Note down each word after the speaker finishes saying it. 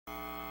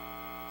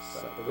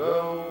Set to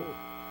go.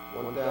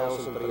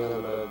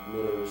 1,300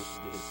 meters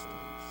distance.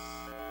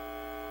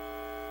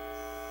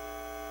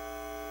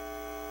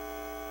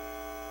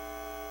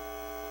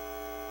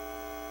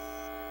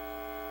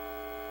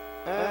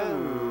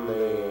 And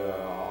they're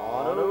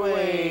on the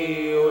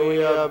way. We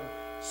have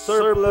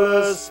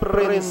Surplus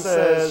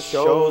Princess,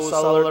 shows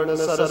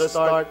alertness at the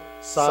start.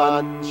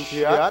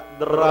 Sunshot,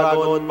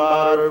 Dragon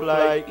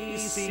Butterfly,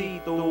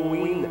 easy to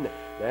win.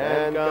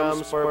 Then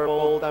comes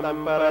Purple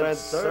Temperate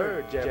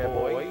Surge,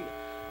 boy.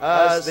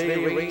 As they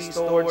race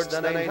towards the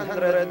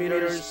 900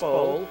 meters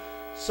pole,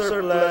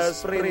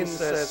 Surplus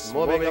Princess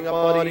moving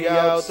upon the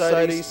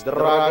outside is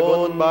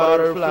Dragon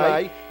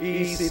Butterfly,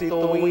 easy to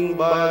win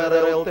by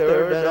the rail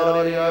third, and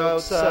on the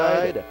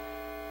outside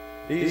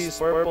is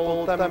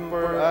Purple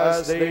Temper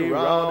as they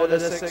rounded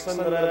the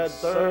 600.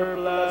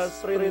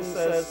 Surplus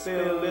Princess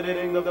still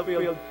leading the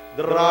field.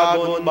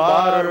 Dragon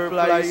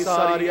Butterfly is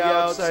on the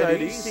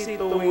outside, easy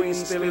to win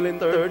still in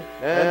third,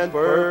 and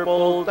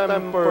Purple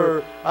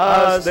Temper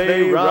as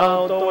they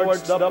round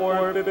towards the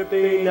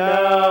 450.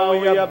 Now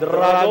we have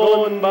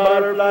Dragon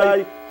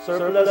Butterfly.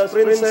 Surplus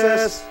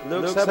Princess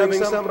looks having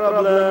some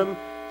problem.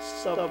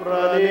 Stop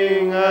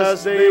running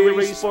as they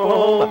race for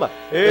home.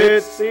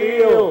 It's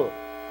still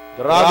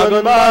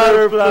Dragon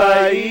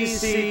Butterfly,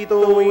 easy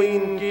to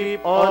win,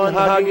 keep on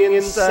hugging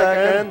in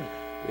second.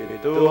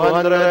 With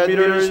 200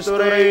 meters to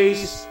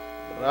race,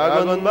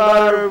 Dragon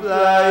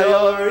Butterfly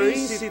are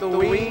easy to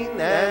win,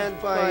 and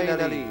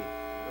finally,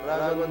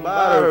 Dragon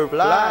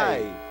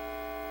Butterfly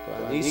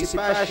to an easy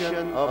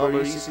passion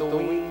over easy to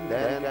win.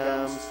 Then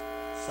comes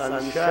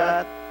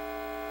Sunshot,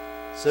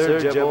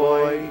 Surge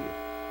Boy,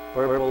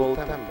 Purple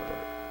Temper.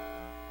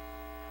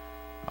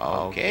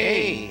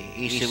 Okay,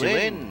 easy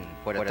win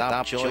for the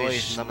top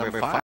choice number 5.